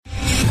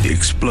the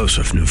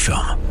explosive new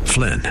film,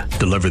 Flynn,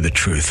 deliver the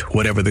truth,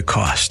 whatever the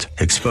cost,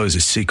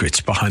 exposes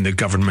secrets behind the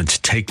government's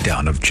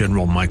takedown of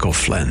General Michael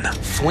Flynn.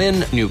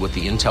 Flynn knew what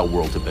the intel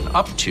world had been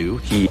up to.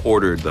 He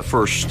ordered the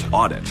first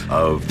audit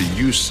of the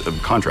use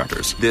of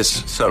contractors.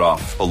 This set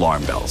off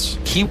alarm bells.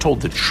 He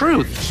told the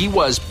truth. He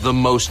was the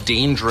most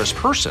dangerous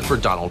person for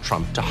Donald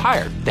Trump to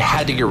hire. They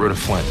had to get rid of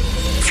Flynn.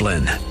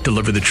 Flynn,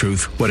 deliver the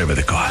truth, whatever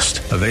the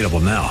cost. Available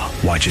now.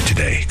 Watch it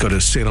today. Go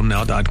to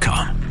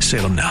salemnow.com.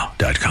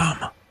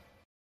 salemnow.com.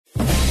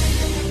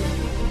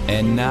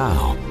 And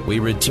now, we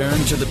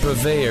return to the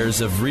purveyors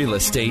of real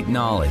estate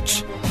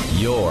knowledge,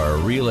 your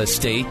Real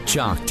Estate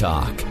Chalk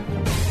Talk.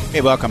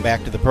 Hey, welcome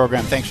back to the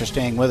program. Thanks for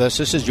staying with us.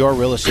 This is your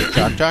Real Estate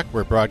Chalk Talk.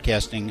 We're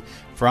broadcasting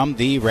from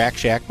the Rack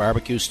Shack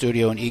Barbecue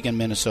Studio in Eagan,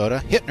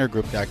 Minnesota.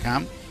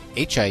 HittnerGroup.com,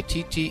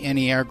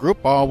 Hittner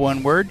Group, all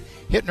one word,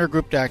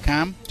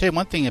 HittnerGroup.com. Tell you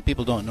one thing that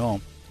people don't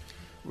know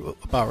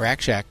about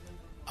Rack Shack,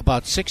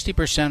 about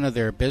 60% of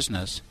their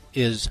business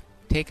is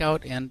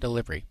takeout and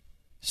delivery.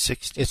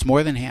 60? It's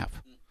more than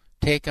half.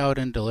 Takeout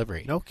and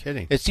delivery. No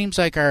kidding. It seems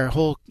like our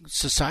whole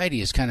society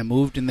has kind of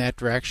moved in that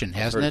direction,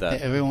 hasn't it?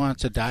 That. Everyone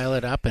wants to dial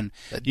it up, and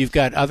you've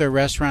got other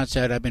restaurants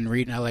that I've been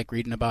reading. I like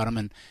reading about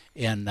them,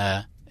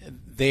 and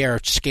they are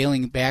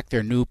scaling back.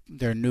 Their new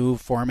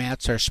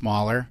formats are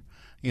smaller.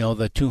 You know,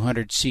 the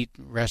 200-seat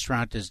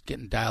restaurant is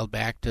getting dialed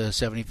back to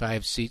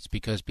 75 seats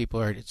because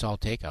it's all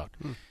takeout.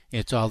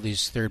 It's all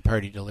these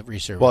third-party delivery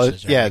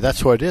services. Well, yeah,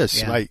 that's what it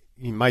is. Yeah.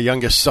 My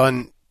youngest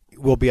son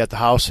will be at the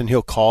house, and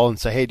he'll call and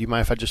say, hey, do you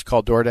mind if I just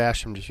call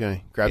DoorDash? I'm just going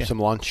to grab some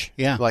lunch.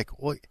 Yeah. I'm like,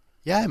 well,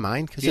 yeah, I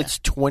mind, because it's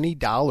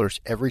 $20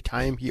 every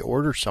time he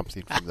orders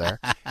something from there.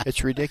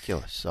 It's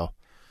ridiculous. So,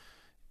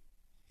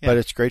 but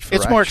it's great for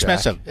It's Rack more Shack.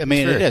 expensive. I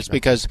mean, it is,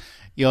 because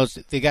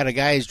they got a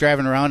guy who's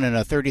driving around in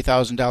a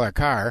 $30,000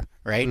 car,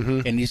 right?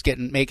 Mm-hmm. And he's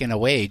making a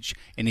wage,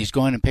 and he's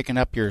going and picking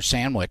up your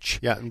sandwich.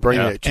 Yeah, and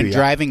bringing it to you. And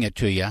driving it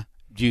to you.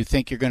 Do you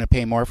think you're going to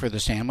pay more for the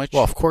sandwich?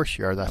 Well, of course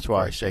you are. That's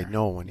why I say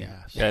no when you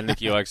ask. Yeah,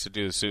 Nikki likes to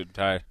do the suit and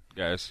tie,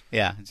 guys.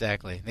 Yeah,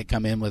 exactly. They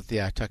come in with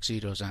the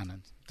tuxedos on.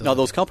 And now,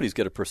 those companies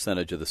get a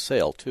percentage of the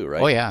sale, too,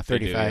 right? Oh, yeah,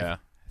 35.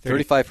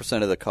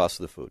 35% of the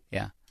cost of the food.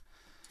 Yeah.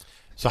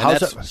 So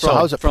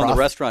how's it from the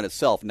restaurant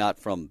itself, not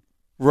from...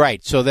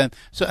 Right.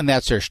 And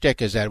that's their shtick,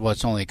 is that, well,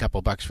 it's only a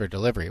couple bucks for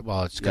delivery.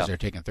 Well, it's because they're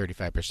taking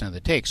 35% of the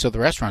take. So the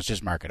restaurants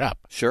just mark it up.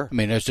 Sure. I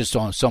mean, there's just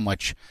only so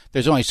much.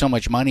 There's only so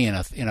much money in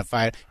a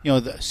fight. You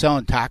know,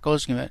 selling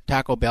tacos,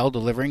 Taco Bell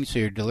delivering. So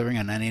you're delivering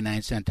a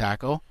 99-cent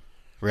taco.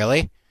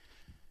 Really?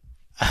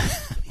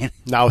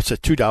 Now it's a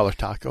 $2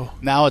 taco.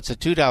 Now it's a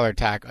 $2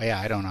 taco.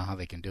 Yeah, I don't know how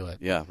they can do it.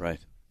 Yeah, right.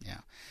 Yeah.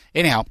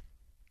 Anyhow,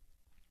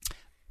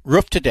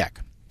 roof to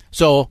deck.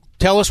 So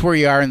tell us where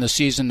you are in the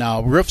season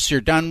now. Roofs you're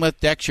done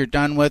with, decks you're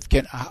done with.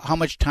 How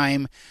much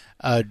time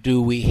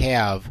do we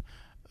have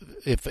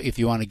if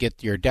you want to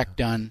get your deck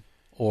done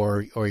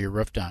or your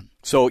roof done?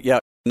 So, yeah,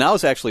 now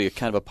is actually a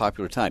kind of a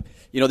popular time.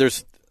 I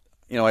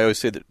always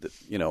say that,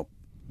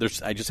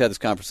 I just had this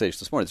conversation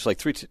this morning. There's like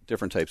three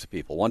different types of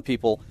people. One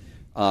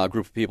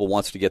group of people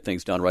wants to get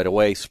things done right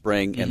away,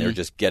 spring, and they're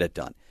just get it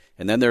done.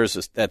 And then there's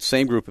that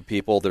same group of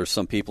people. There's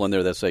some people in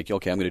there that's like,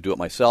 okay, I'm going to do it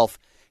myself,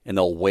 and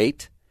they'll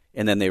wait.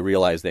 And then they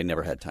realize they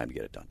never had time to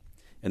get it done.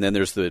 And then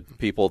there's the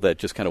people that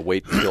just kind of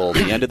wait until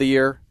the end of the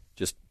year,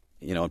 just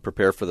and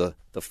prepare for the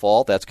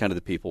fall. That's kind of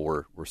the people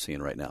we're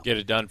seeing right now. Get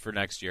it done for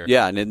next year.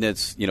 Yeah, and then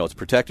it's it's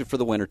protected for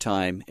the winter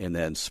time, and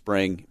then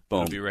spring,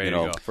 boom, be ready to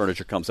go.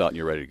 Furniture comes out and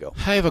you're ready to go.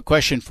 I have a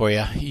question for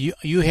you.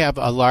 You have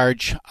a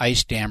large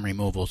ice dam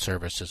removal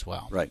service as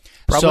well, right?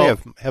 Probably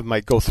have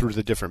Mike go through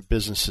the different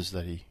businesses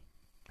that he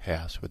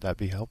has. Would that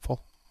be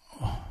helpful?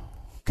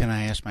 Can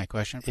I ask my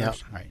question first?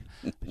 Yeah. All right.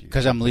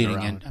 Because I'm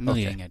leading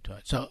into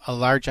it. So a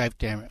large ice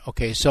dam.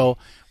 Okay. So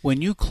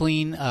when you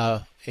clean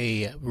a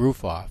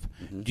roof off,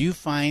 do you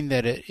find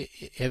that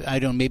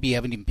maybe you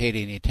haven't even paid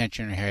any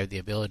attention or have the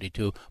ability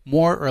to,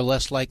 more or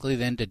less likely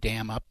than to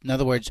dam up? In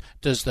other words,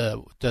 does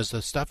the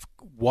stuff,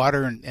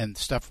 water and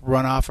stuff,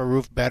 run off a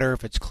roof better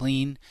if it's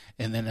clean,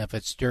 and then if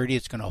it's dirty,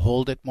 it's going to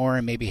hold it more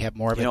and maybe have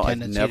more of a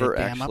tendency to dam up? I've never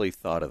actually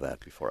thought of that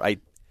before.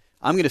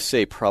 I'm going to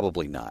say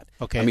probably not.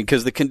 Okay. I mean,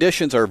 because the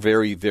conditions are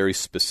very, very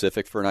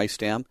specific for an ice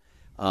dam.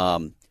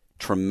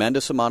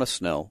 Tremendous amount of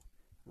snow,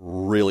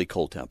 really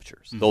cold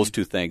temperatures. Mm-hmm. Those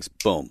two things,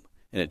 boom,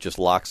 and it just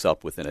locks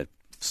up within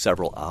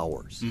several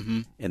hours.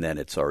 Mm-hmm. And then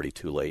it's already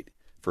too late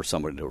for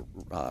someone to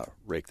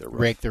rake their roof.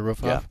 Rake the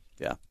roof off?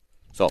 Yeah.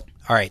 So,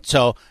 all right.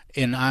 So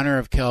in honor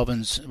of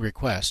Kelvin's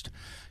request,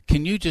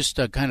 can you just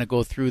kind of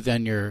go through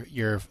then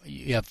you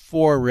have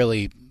four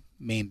really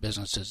main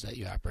businesses that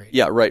you operate?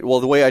 Yeah, right. Well,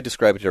 the way I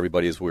describe it to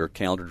everybody is we're a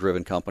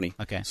calendar-driven company.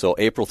 Okay. So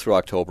April through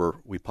October,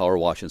 we power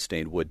wash and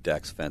stain wood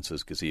decks,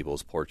 fences,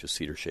 gazebos, porches,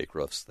 cedar shake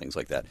roofs, things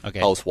like that. Okay.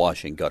 House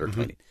washing, gutter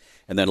cleaning.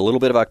 And then a little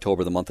bit of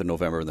October, the month of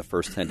November, and the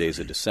first 10 days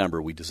of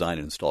December, we design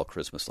and install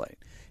Christmas lighting.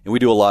 And we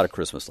do a lot of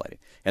Christmas lighting.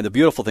 And the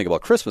beautiful thing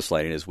about Christmas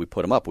lighting is we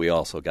put them up. We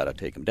also got to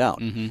take them down.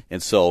 Mm-hmm.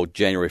 And so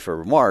January,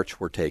 February,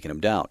 March, we're taking them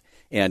down.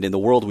 And in the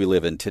world we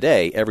live in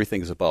today,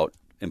 everything's about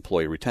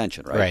employee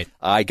retention, right? Right.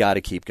 I got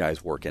to keep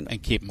guys working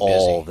and keep them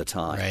all busy. the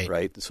time,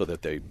 right? So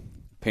that they're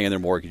paying their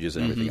mortgages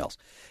and everything else.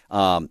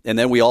 And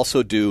then we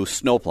also do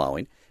snow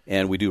plowing,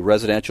 and we do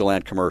residential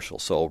and commercial.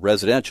 So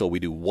residential, we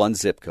do one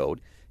zip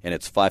code, and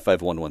it's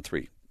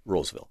 55113.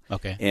 Roseville.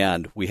 Okay.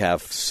 And we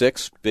have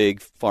 6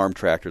 big farm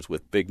tractors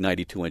with big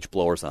 92-inch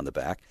blowers on the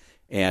back.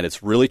 And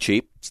it's really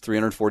cheap. It's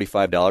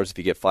 $345. If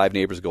you get 5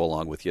 neighbors to go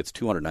along with you, it's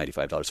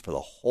 $295 for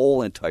the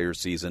whole entire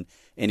season,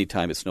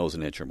 anytime it snows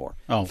an inch or more.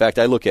 Oh. In fact,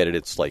 I look at it,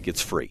 it's like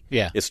it's free.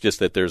 Yeah. It's just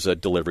that there's a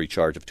delivery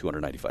charge of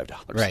 $295.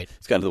 Right.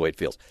 It's kind of the way it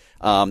feels.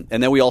 And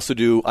then we also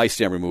do ice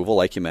dam removal,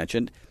 like you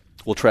mentioned.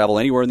 We'll travel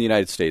anywhere in the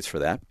United States for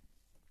that.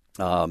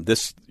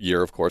 This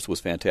year, of course,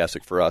 was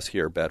fantastic for us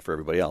here, bad for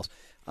everybody else.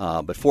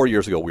 But 4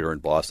 years ago, we were in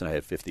Boston. I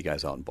had 50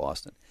 guys out in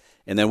Boston.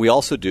 And then we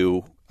also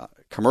do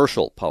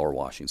commercial power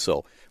washing.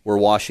 So we're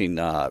washing,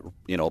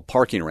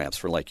 parking ramps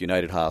for like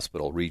United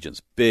Hospital,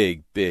 Regions,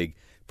 big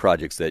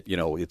projects that,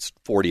 it's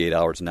 48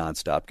 hours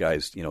nonstop,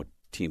 guys,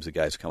 teams of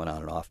guys coming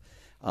on and off.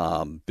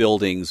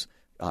 Buildings,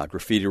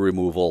 graffiti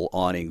removal,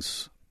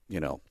 awnings,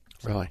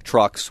 Really?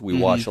 trucks. We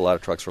wash a lot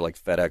of trucks for like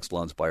FedEx,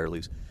 Lunds,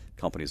 Byerly's,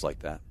 companies like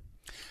that.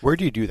 Where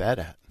do you do that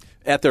at?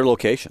 At their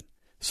location.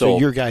 So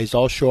your guys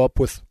all show up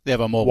with They have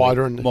a mobile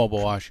water and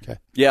mobile wash. Okay.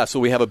 Yeah, so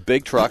we have a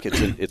big truck.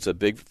 It's a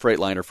big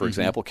Freightliner, for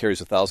example,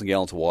 carries 1,000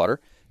 gallons of water.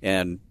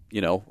 And,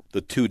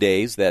 the 2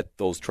 days that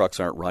those trucks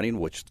aren't running,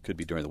 which could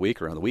be during the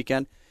week or on the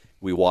weekend,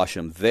 we wash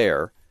them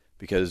there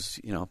because,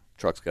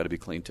 trucks got to be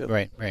clean too.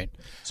 Right.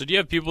 So do you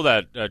have people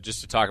that,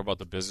 just to talk about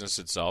the business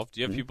itself,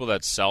 do you have people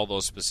that sell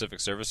those specific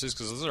services?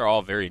 Because those are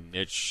all very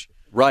niche.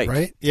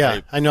 Right. Yeah,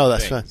 I know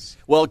that's fun.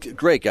 Well,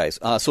 great, guys.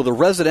 So the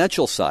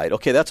residential side,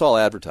 okay, that's all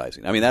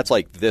advertising. I mean, that's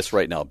like this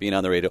right now, being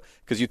on the radio,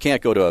 because you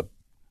can't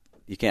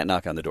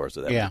knock on the doors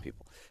of that many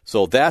people.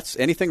 So that's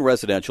anything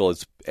residential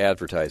is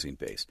advertising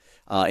based.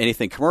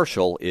 Anything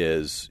commercial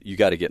is you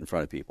got to get in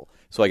front of people.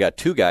 So I got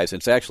 2 guys,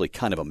 and it's actually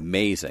kind of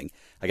amazing.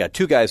 I got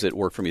 2 guys that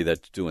work for me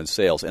that's doing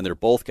sales, and they're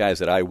both guys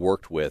that I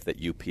worked with at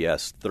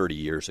UPS 30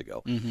 years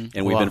ago.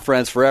 And we've been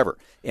friends forever.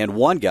 And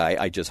one guy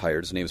I just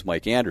hired, his name's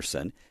Mike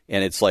Anderson,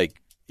 and it's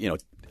like,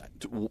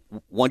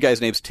 one guy's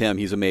name's Tim.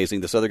 He's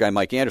amazing. This other guy,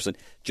 Mike Anderson,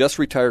 just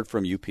retired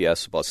from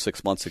UPS about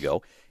 6 months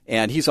ago,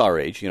 and he's our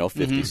age,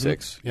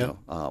 56,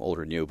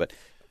 older than you, but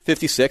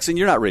 56, and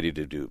you're not ready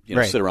to do,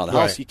 sit around the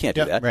house. You can't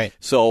do that. Right.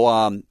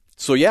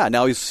 So yeah,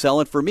 now he's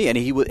selling for me, and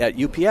he was at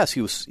UPS.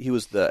 He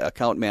was the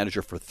account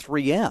manager for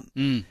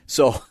 3M.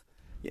 So,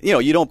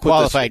 you don't put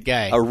qualified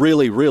guy, a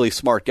really really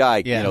smart guy,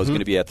 is going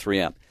to be at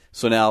 3M.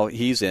 So now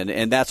he's in,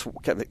 and that's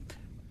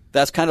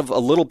kind of a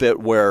little bit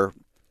where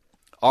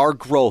our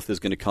growth is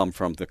going to come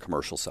from the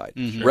commercial side.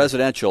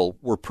 Residential,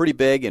 we're pretty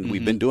big, and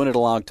we've been doing it a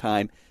long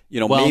time.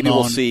 Maybe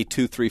we'll see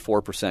 2, 3,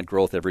 4%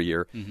 growth every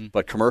year.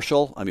 But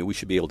commercial, I mean, we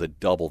should be able to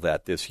double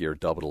that this year,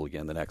 double it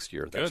again the next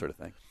year, that sort of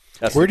thing.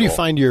 That's where do you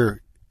find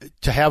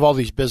to have all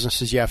these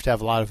businesses, you have to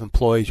have a lot of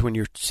employees when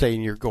you're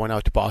saying you're going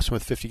out to Boston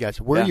with 50 guys.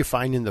 Where are you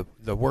finding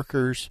the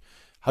workers?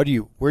 Where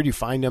do you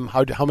find them?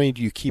 How many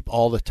do you keep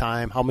all the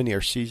time? How many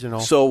are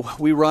seasonal? So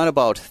we run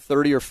about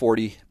 30 or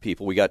 40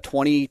 people. We got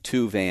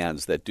 22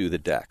 vans that do the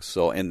decks.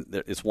 So, and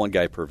it's one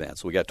guy per van.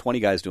 So we got 20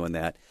 guys doing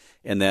that.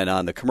 And then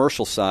on the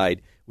commercial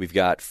side, we've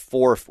got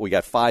 5,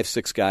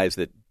 6 guys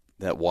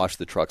that wash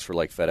the trucks for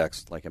like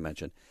FedEx, like I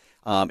mentioned.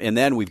 And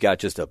then we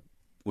got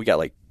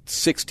like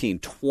 16,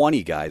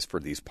 20 guys for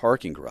these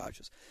parking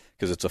garages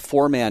because it's a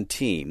 4-man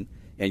team.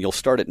 And you'll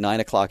start at 9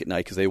 o'clock at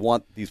night because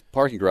these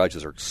parking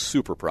garages are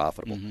super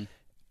profitable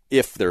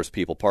if there's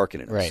people parking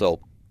in them. Right.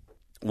 So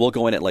we'll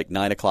go in at like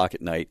 9 o'clock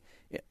at night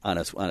on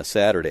a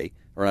Saturday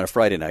or on a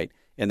Friday night,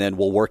 and then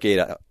we'll work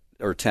 8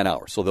 or 10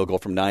 hours. So they'll go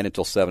from 9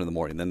 until 7 in the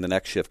morning. Then the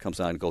next shift comes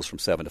on and goes from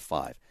 7 to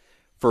 5.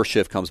 First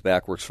shift comes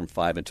back, works from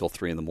 5 until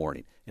 3 in the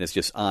morning. And it's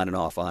just on and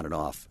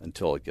off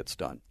until it gets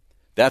done.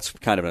 That's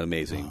kind of an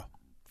amazing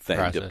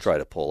thing to try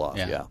to pull off.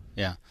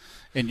 Yeah.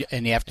 And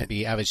you have to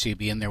be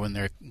in there when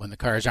the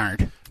cars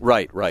aren't.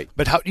 Right.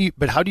 But how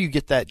do you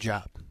get that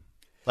job?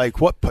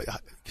 Like what?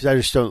 Because I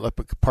just don't.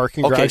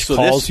 Parking garage so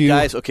calls you.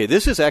 Guys,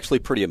 this is actually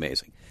pretty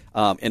amazing.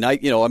 And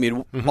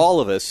all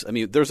of us. I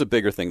mean, there's a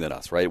bigger thing than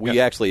us, right?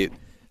 We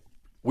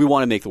we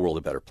want to make the world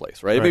a better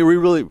place, right? I mean,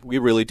 we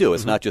really do.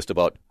 It's not just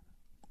about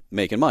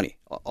making money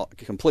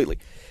completely.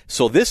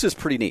 So this is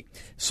pretty neat.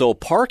 So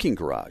parking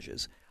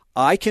garages,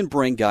 I can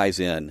bring guys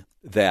in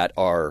that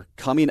are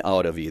coming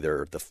out of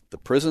either the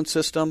prison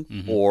system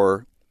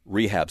or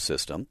rehab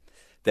system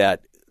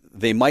that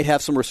they might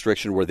have some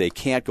restriction where they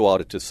can't go out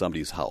into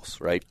somebody's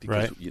house, right?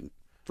 Because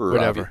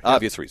for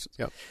obvious reasons.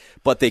 Yep.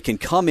 But they can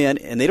come in,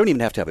 and they don't even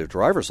have to have a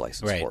driver's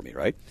license for me,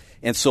 right?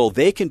 And so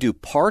they can do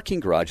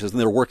parking garages, and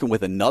they're working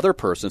with another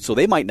person, so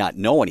they might not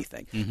know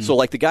anything. So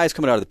like the guys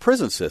coming out of the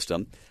prison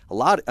system,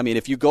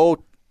 if you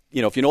go –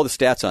 if you know the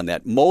stats on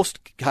that, most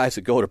guys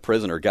that go to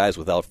prison are guys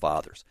without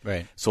fathers.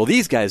 Right. So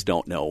these guys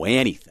don't know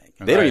anything.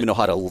 They don't even know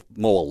how to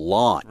mow a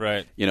lawn.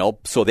 Right.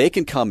 So they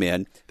can come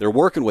in. They're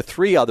working with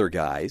 3 other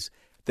guys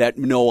that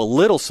know a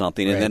little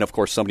something, and then, of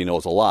course, somebody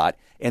knows a lot,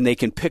 and they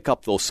can pick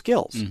up those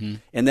skills.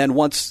 And then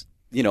once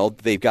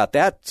they've got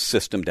that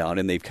system down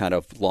and they've kind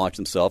of launched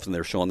themselves and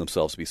they're showing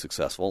themselves to be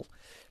successful,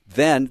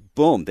 then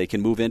boom, they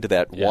can move into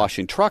that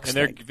washing trucks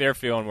and thing. they're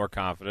feeling more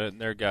confident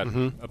and they've got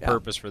a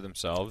purpose for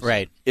themselves.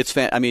 Right. It's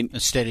a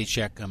steady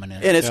check coming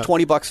in, and it's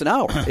 $20 an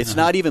hour. It's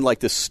not even like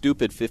this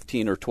stupid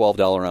 $15 or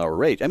 $12 an hour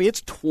rate. I mean,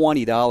 it's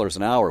 $20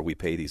 an hour we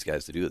pay these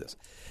guys to do this.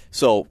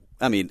 So,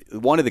 I mean,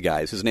 one of the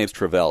guys, his name's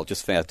Travell,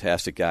 just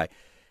fantastic guy.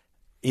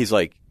 He's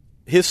like,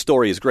 his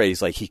story is great.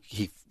 He's like,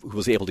 he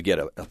was able to get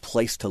a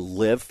place to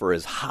live for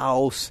his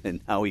house,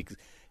 and how he's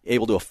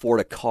able to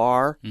afford a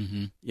car.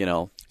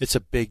 It's a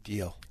big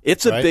deal.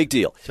 It's a big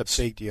deal. It's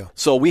a big deal.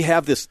 So we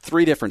have this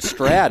 3 different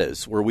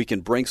stratas where we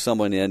can bring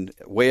someone in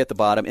way at the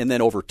bottom, and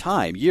then over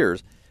time,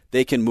 years,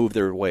 they can move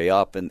their way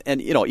up,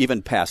 and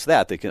even past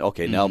that, they can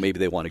now maybe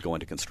they want to go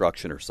into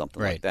construction or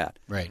something like that.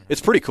 Right.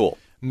 It's pretty cool.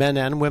 Men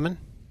and women?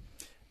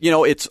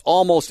 It's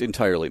almost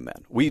entirely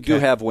men. We do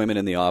have women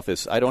in the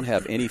office. I don't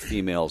have any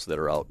females that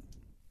are out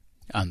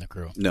on the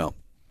crew. No.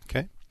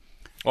 Okay.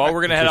 Well,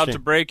 we're going to head out to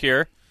break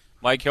here.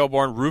 Mike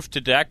Hilborn,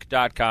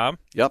 rooftodeck.com.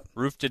 Yep.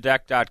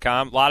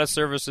 Rooftodeck.com. A lot of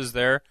services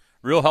there.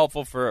 Real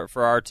helpful for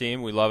our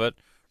team. We love it.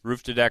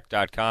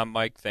 Rooftodeck.com.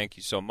 Mike, thank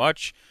you so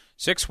much.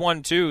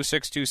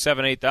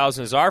 612-627-8000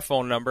 is our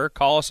phone number.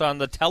 Call us on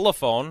the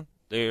telephone.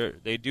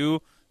 They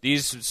do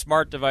these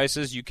smart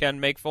devices. You can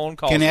make phone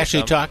calls. Can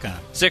actually talk on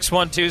them.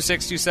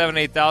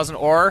 612-627-8000,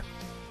 or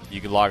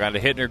you can log on to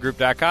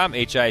hittnergroup.com,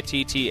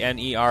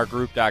 HITTNER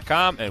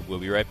group.com, and we'll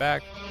be right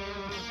back.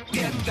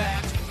 Get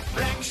that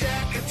Rack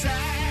Shack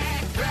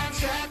attack, Rack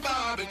Shack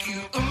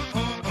barbecue.